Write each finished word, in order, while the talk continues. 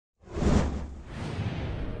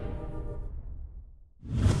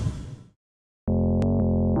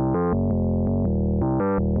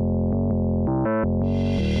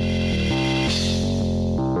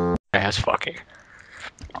ass fucking.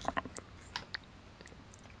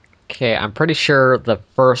 Okay, I'm pretty sure the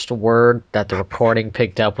first word that the recording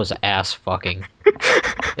picked up was ass fucking.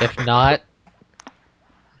 If not,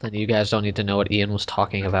 then you guys don't need to know what Ian was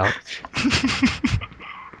talking about.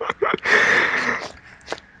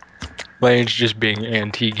 Lane's just being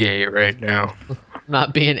anti-gay right now. I'm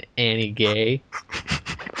not being anti-gay.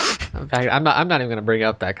 In fact, I'm not even gonna bring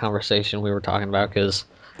up that conversation we were talking about because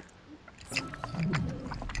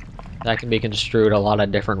that can be construed a lot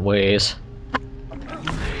of different ways.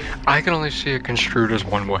 I can only see it construed as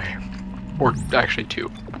one way. Or actually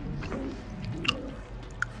two.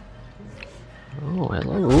 Oh,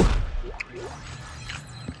 hello.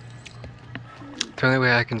 The only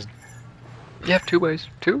way I can... You have 2 ways.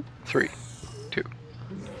 2? 3. 2.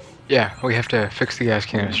 Yeah, we have to fix the gas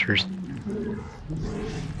canisters.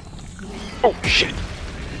 Oh, shit.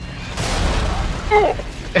 Oh.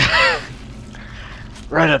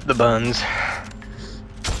 Right up the buns.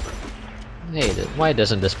 Hey, why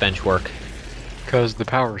doesn't this bench work? Because the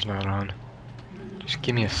power's not on. Just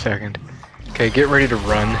give me a second. Okay, get ready to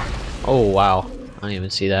run. Oh, wow. I didn't even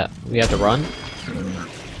see that. We have to run?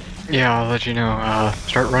 Yeah, I'll let you know.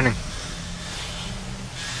 Start running.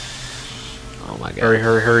 Oh my god. Hurry,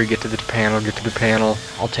 hurry, hurry. Get to the panel, get to the panel.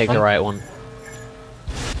 I'll take the right one.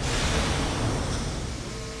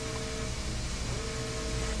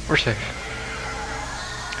 We're safe.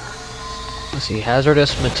 Let's see.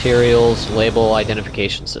 Hazardous materials label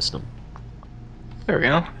identification system. There we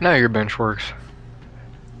go. Now your bench works.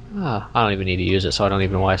 Ah, I don't even need to use it, so I don't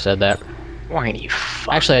even know why I said that. Whiny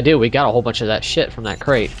fuck. Actually, I do. We got a whole bunch of that shit from that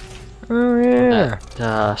crate. Oh yeah.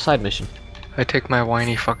 That, side mission. I take my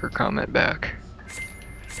whiny fucker comment back.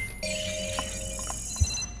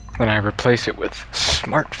 Then I replace it with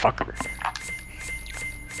smart fucker.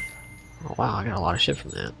 Oh wow, I got a lot of shit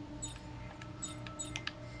from that.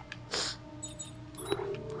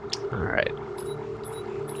 Alright.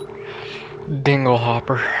 Dingle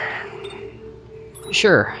hopper.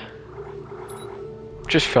 Sure.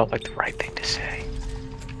 Just felt like the right thing to say.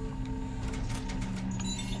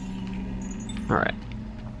 Alright.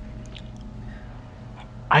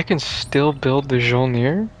 I can still build the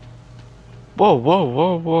Jolnir? Whoa, whoa,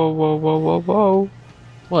 whoa, whoa, whoa, whoa, whoa, whoa.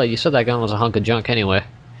 Well, you said that gun was a hunk of junk anyway.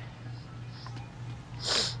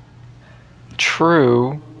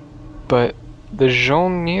 True, but the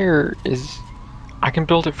Jolnir is... I can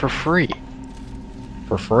build it for free.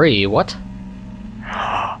 For free? What?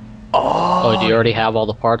 Oh, do you already have all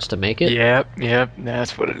the parts to make it? Yep,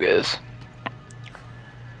 that's what it is.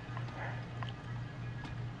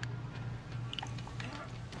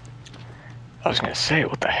 I was gonna say,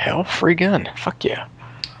 what the hell? Free gun. Fuck yeah.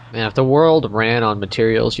 Man, if the world ran on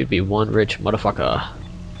materials, you'd be one rich motherfucker.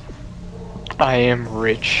 I am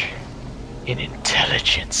rich in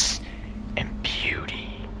intelligence and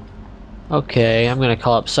beauty. Okay, I'm gonna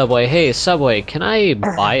call up Subway. Hey, Subway, can I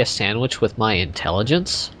buy a sandwich with my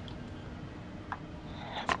intelligence?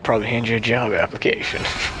 I'll probably hand you a job application.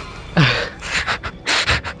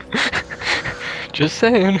 Just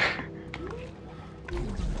saying.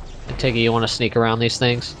 I take it you want to sneak around these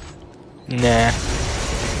things? Nah.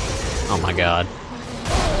 Oh my god.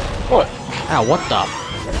 What? Ow, what the?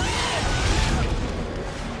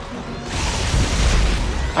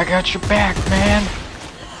 I got your back, man.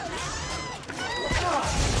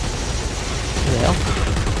 What the hell?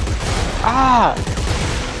 Ah!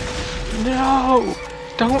 No!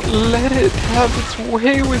 Don't let it have its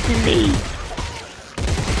way with me!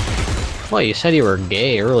 Well, you said you were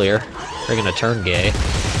gay earlier. You're gonna turn gay.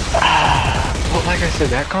 Well, like I said,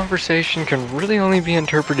 that conversation can really only be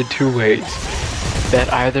interpreted 2 ways.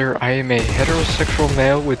 That either I am a heterosexual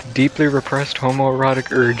male with deeply repressed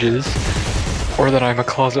homoerotic urges, or that I'm a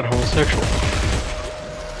closet homosexual.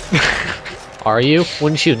 Are you?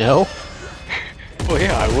 Wouldn't you know? Well,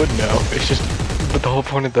 yeah, I would know. It's just, but the whole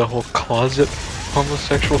point of the whole closet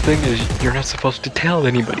homosexual thing is you're not supposed to tell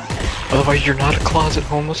anybody. Otherwise, you're not a closet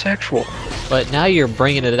homosexual. But now you're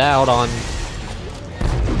bringing it out on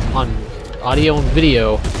audio and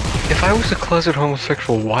video. If I was a closet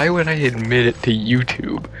homosexual, why would I admit it to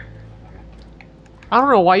YouTube? I don't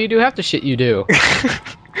know why you do half the shit you do.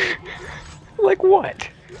 Like what?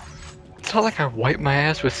 It's not like I wipe my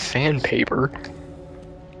ass with sandpaper.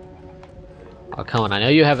 Oh, come on, I know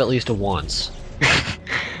you have at least once.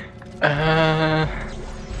 I'm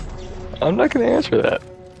not gonna answer that.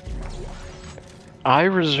 I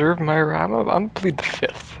reserve my right. I'm plead the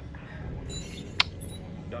 5th.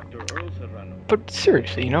 But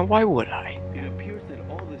seriously, why would I? It appears that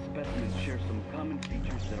all the specimens share some common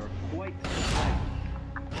features that are quite surprising.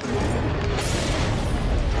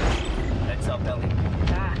 That What's up, Ellie?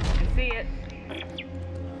 Ah, I see it.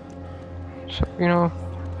 So, you know,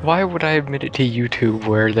 why would I admit it to YouTube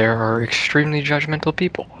where there are extremely judgmental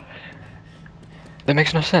people? That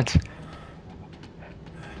makes no sense.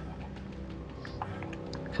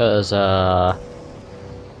 Cause, hello!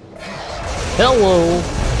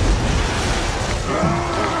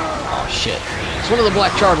 Oh shit. It's one of the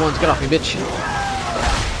black charred ones, get off me, bitch.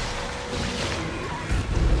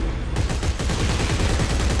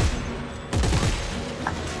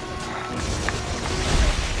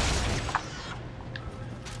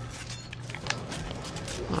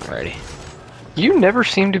 Alrighty. You never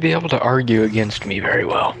seem to be able to argue against me very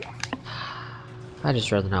well. I'd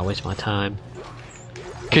just rather not waste my time.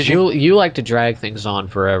 Cause You like to drag things on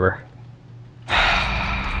forever.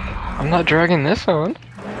 I'm not dragging this on.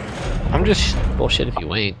 I'm just Bullshit if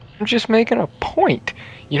you ain't. I'm just making a point.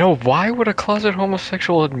 You know, why would a closet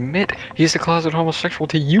homosexual admit he's a closet homosexual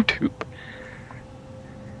to YouTube?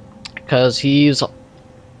 Because he's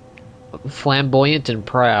flamboyant and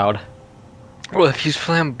proud. Well, if he's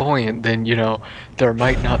flamboyant, then, you know, there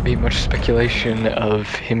might not be much speculation of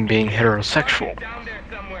him being heterosexual. Down there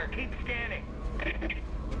somewhere. Keep scanning.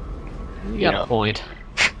 You got know. a point.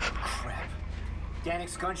 Crap.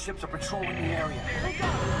 Danik's gunships are patrolling the area.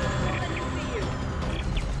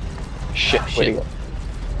 Shit, Shit. wait a minute.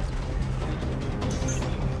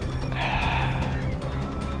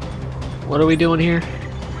 What are we doing here?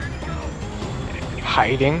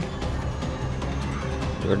 Hiding?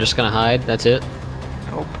 We're just gonna hide, that's it?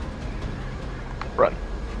 Nope. Run.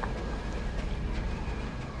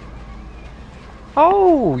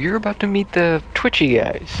 Oh, you're about to meet the Twitchy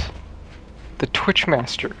guys. The Twitch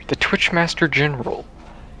Master. The Twitch Master General.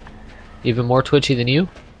 Even more twitchy than you?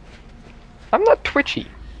 I'm not twitchy.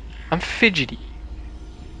 I'm fidgety.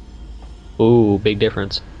 Ooh, big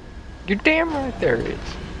difference. You're damn right there is.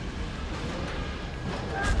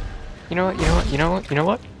 You know what, you know what, you know what, you know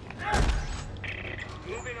what?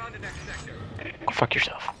 Moving on to next sector. Go fuck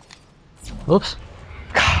yourself. Oops.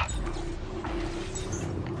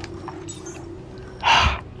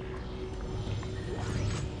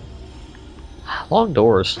 Long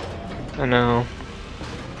doors. I know.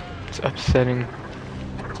 It's upsetting.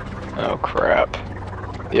 Oh crap.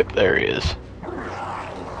 Yep, there he is.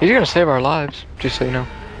 He's gonna save our lives, just so you know.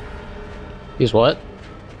 He's what?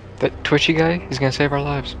 That twitchy guy, he's gonna save our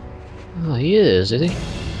lives. Oh, he is he?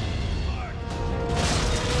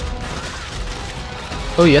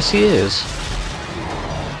 Oh, yes, he is.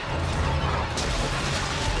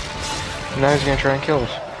 Now he's gonna try and kill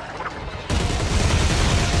us.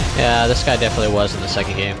 Yeah, this guy definitely was in the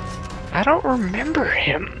second game. I don't remember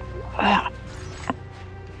him. Ah.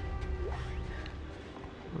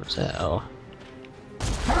 Where's that? Oh.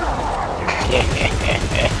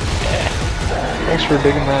 Thanks for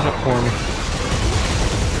digging that up for me.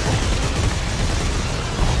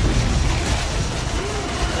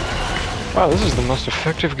 Wow, this is the most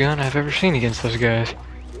effective gun I've ever seen against those guys.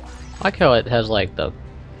 I like how it has, like, the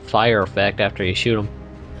fire effect after you shoot him.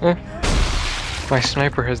 Eh. My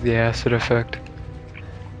sniper has the acid effect.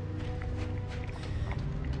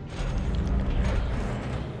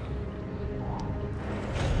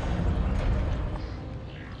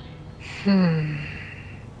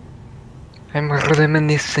 I'm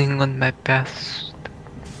reminiscing on my past.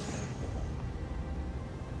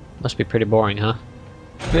 Must be pretty boring, huh?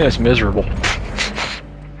 Yeah, it's miserable.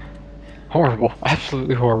 Horrible.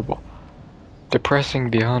 Absolutely horrible. Depressing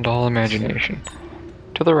beyond all imagination.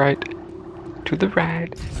 To the right. To the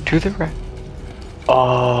right. To the right.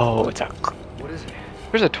 Oh, it's a... What is it?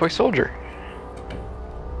 There's a toy soldier.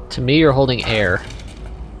 To me, you're holding air.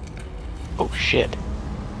 Oh, shit.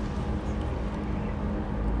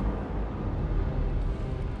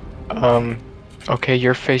 Okay,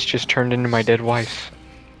 your face just turned into my dead wife's.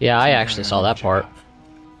 Yeah, I actually saw that part.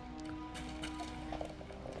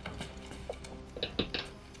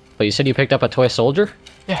 But you said you picked up a toy soldier?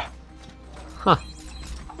 Yeah. Huh.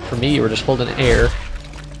 For me, you were just holding air.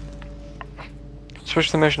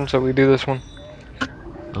 Switch the mission so we do this one.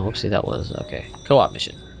 Oh, whoopsie, that was... okay. Co-op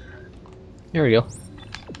mission. Here we go.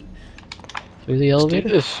 Through the Let's do elevator?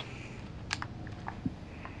 this.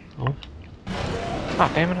 Oh.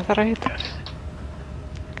 Ah, damn it, I thought I hit that.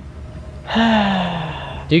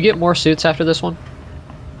 Do you get more suits after this one?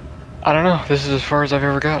 I don't know, this is as far as I've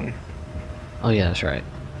ever gotten. Oh yeah, that's right.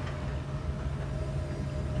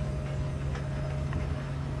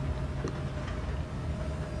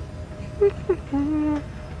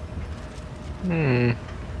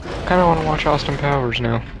 Kinda wanna watch Austin Powers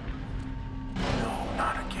now. No,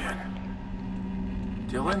 not again.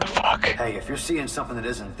 Dylan? The fuck? Hey, if you're seeing something that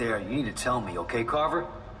isn't there, you need to tell me, okay, Carver?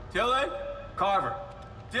 Dylan? Carver.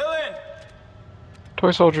 Dylan!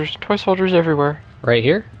 Toy soldiers everywhere. Right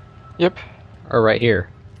here? Yep, Or right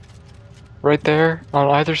here? right there on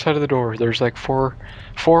either side of the door. There's like four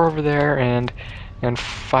over there and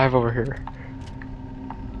 5 over here.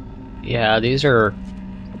 Yeah, these are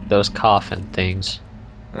those coffin things.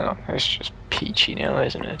 Oh, it's just peachy now,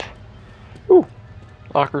 isn't it? Ooh,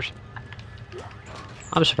 lockers.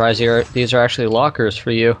 I'm surprised these are actually lockers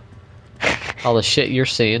for you. All the shit you're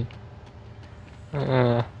seeing.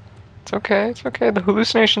 It's okay. It's okay. The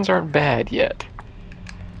hallucinations aren't bad yet.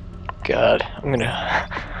 God, I'm gonna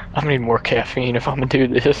need more caffeine if I'm gonna do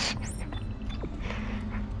this.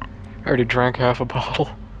 I already drank half a bottle.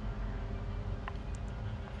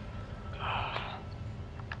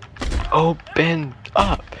 Open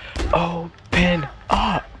up! Open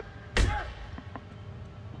up!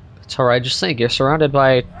 It's alright, just think, you're surrounded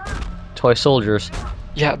by toy soldiers.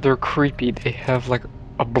 Yeah, they're creepy. They have like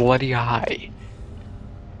a bloody eye.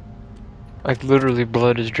 Like literally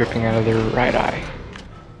blood is dripping out of their right eye.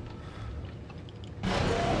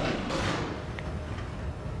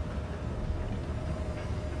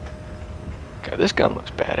 God, this gun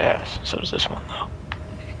looks badass. So does this one though.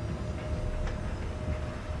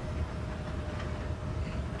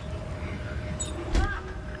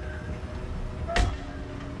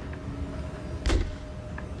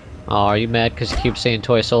 Oh, are you mad because you keep saying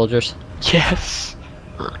toy soldiers? Yes!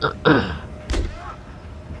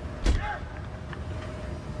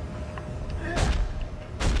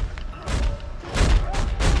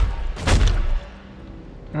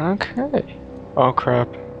 Okay. Oh crap.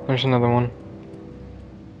 There's another one.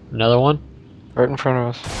 Another one? Right in front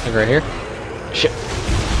of us. Like right here? Shit.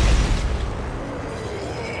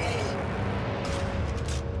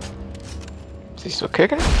 Is he still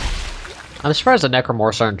kicking? I'm surprised the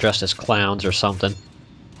Necromorphs aren't dressed as clowns or something.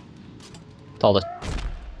 With all the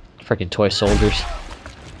freaking toy soldiers.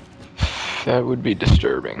 That would be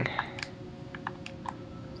disturbing.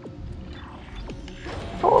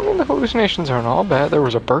 Oh, I mean, the hallucinations aren't all bad. There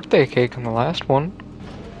was a birthday cake in the last one.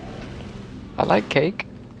 I like cake.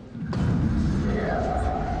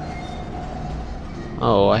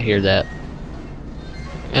 Oh, I hear that.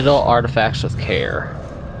 Handle artifacts with care.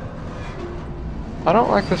 I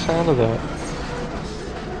don't like the sound of that.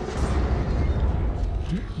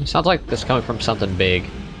 It sounds like it's coming from something big.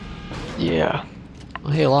 Yeah. Oh,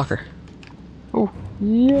 hey, a locker. Ooh,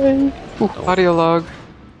 yay. Ooh, audio log.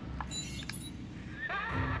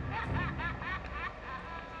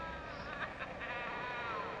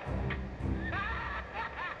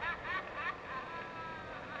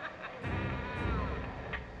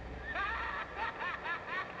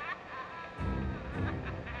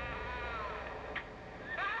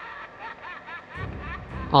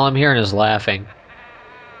 All I'm hearing is laughing.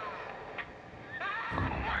 Oh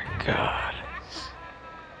my god.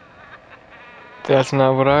 That's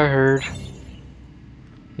not what I heard.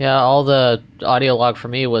 Yeah, all the audio log for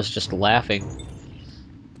me was just laughing.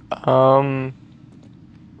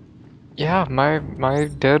 Yeah, my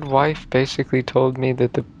dead wife basically told me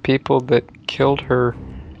that the people that killed her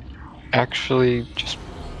actually just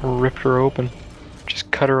ripped her open. Just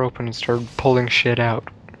cut her open and started pulling shit out.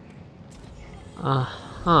 Huh.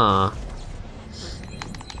 I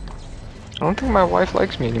don't think my wife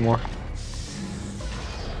likes me anymore.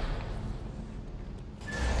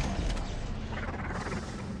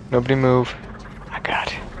 Nobody move. I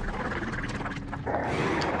got it.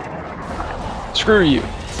 Screw you.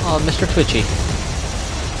 Oh, Mr. Twitchy.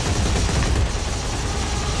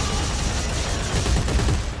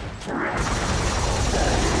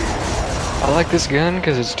 I like this gun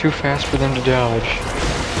because it's too fast for them to dodge.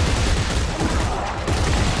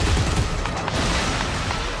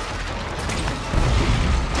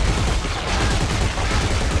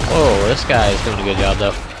 Whoa, this guy is doing a good job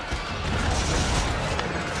though.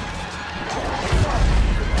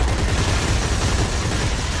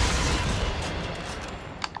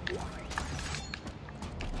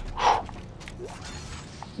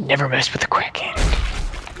 Never mess with the crackhead.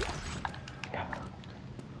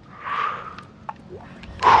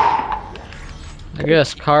 I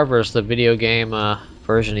guess Carver's the video game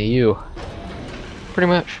version of you. Pretty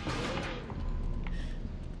much.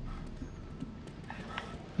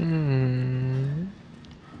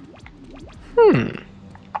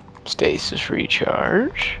 Stasis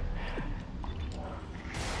recharge.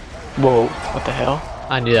 Whoa, what the hell?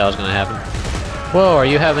 I knew that was gonna happen. Whoa, are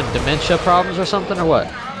you having dementia problems or something or what?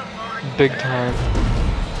 Big time.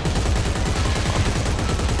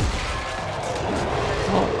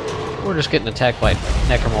 Oh, we're just getting attacked by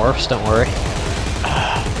necromorphs, don't worry.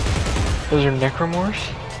 Those are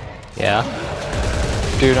necromorphs? Yeah.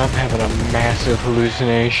 Dude, I'm having a massive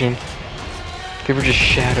hallucination. They were just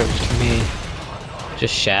shadows to me.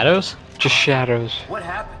 Just shadows? Just shadows. What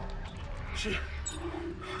happened?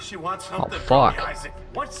 She wants something from fuck. me, Isaac.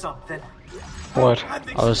 Wants something. What?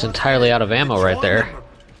 I was entirely out of ammo right there.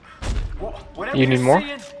 Whatever You need you're more?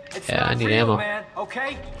 seeing, it's Yeah, not I need real, ammo. Man,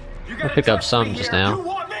 okay? You I gotta picked up trust some me just here. now. You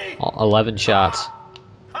want me? 11 shots.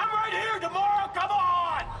 I'm right here tomorrow. Come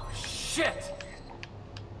on. Shit.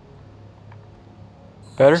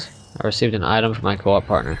 Better? I received an item from my co-op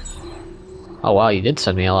partner. Oh wow, you did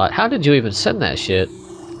send me a lot. How did you even send that shit?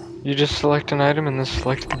 You just select an item and then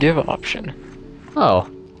select the give option. Oh.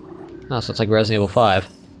 Oh, so it's like Resident Evil 5.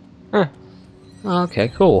 Huh. Oh, okay,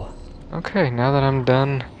 cool. Okay, now that I'm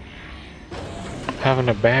done having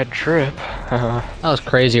a bad trip, That was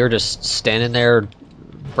crazy. You were just standing there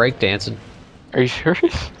breakdancing. are you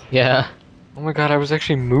serious? Yeah. Oh my god, I was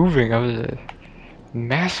actually moving. I was a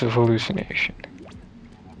massive hallucination.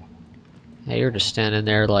 Yeah, you were just standing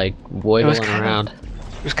there like wiggling around.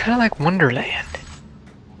 It was kind of like Wonderland.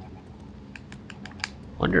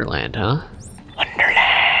 Wonderland, huh?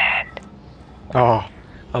 Wonderland. Oh,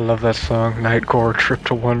 I love that song, Nightcore Trip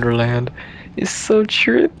to Wonderland. It's so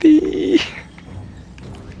trippy.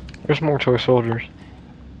 There's more toy soldiers.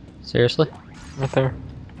 Seriously? Right there.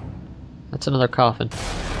 That's another coffin.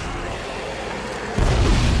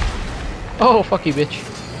 Oh, fuck you, bitch.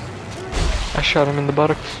 I shot him in the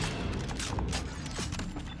buttocks.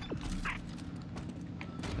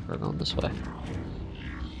 We're going this way.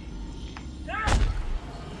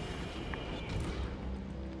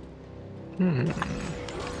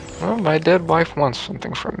 Well, my dead wife wants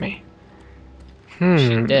something from me.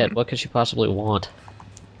 She's dead. What could she possibly want?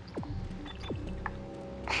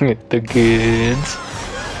 The goods.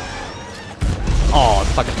 Oh,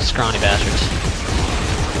 fucking scrawny bastards.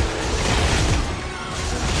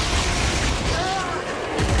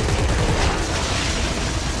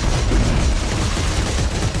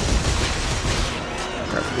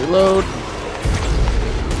 Reload.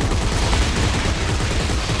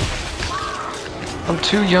 I'm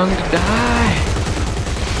too young to die.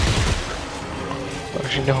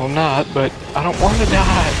 Actually, no, I'm not, but I don't want to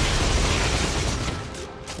die.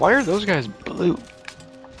 Why are those guys blue?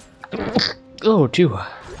 Oh, two.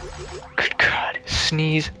 Good God.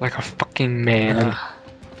 Sneeze like a fucking man.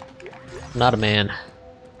 Not a man.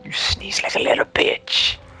 You sneeze like a little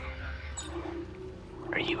bitch.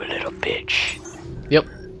 Are you a little bitch? Yep.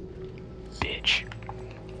 Bitch.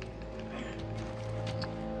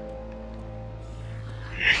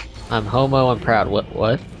 I'm homo, I'm proud.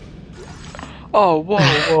 What? Oh, whoa,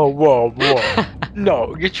 whoa, whoa, whoa.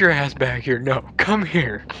 No, get your ass back here. No, come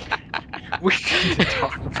here. We need to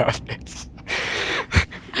talk about this.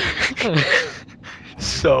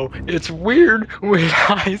 So, it's weird when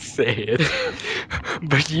I say it,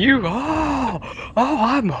 but you, I'm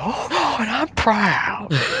homo and I'm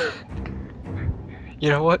proud. You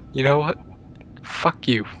know what? You know what? Fuck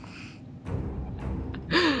you.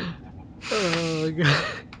 Oh, God.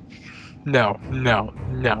 No, no,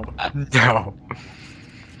 no, no.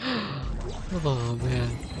 Oh, man.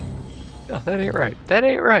 No, that ain't right. That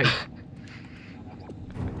ain't right.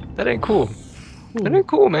 That ain't cool. That ain't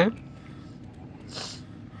cool, man.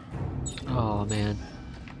 Oh, man.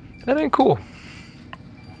 That ain't cool.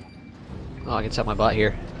 Oh, I can set my butt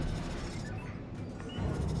here.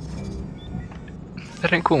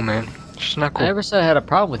 That ain't cool, man. It's just not I cool. never said I had a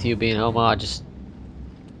problem with you being homo, I'm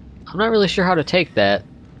not really sure how to take that.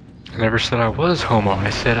 I never said I was homo. I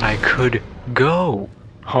said I could go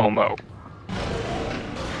homo.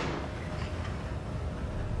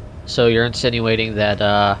 So you're insinuating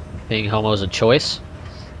that, being homo is a choice?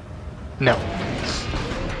 No.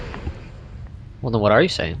 Well, then what are you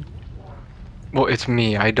saying? Well, it's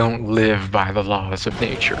me. I don't live by the laws of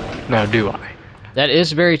nature. Now, do I? That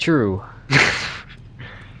is very true.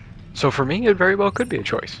 So for me, it very well could be a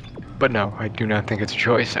choice. But no, I do not think it's a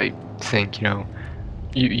choice. I think,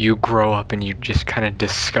 you grow up and you just kind of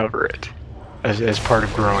discover it as part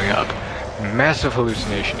of growing up. Massive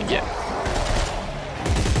hallucination again.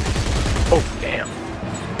 Oh, damn.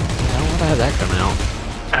 I don't want to have that come out.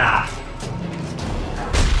 Ah,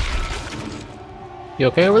 You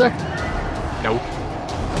okay over there? nope.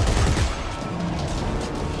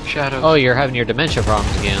 Shadows. Oh, you're having your dementia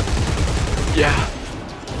problems again. Yeah.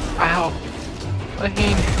 Ow.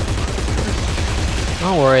 Pain.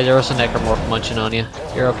 Don't worry, there was a necromorph munching on you.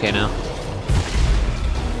 You're okay now.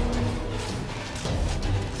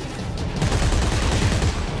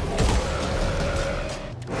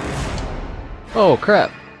 Oh,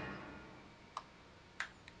 crap.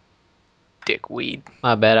 Dickweed.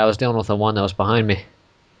 My bad, I was dealing with the one that was behind me.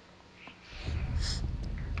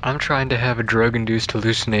 I'm trying to have a drug-induced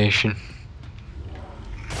hallucination.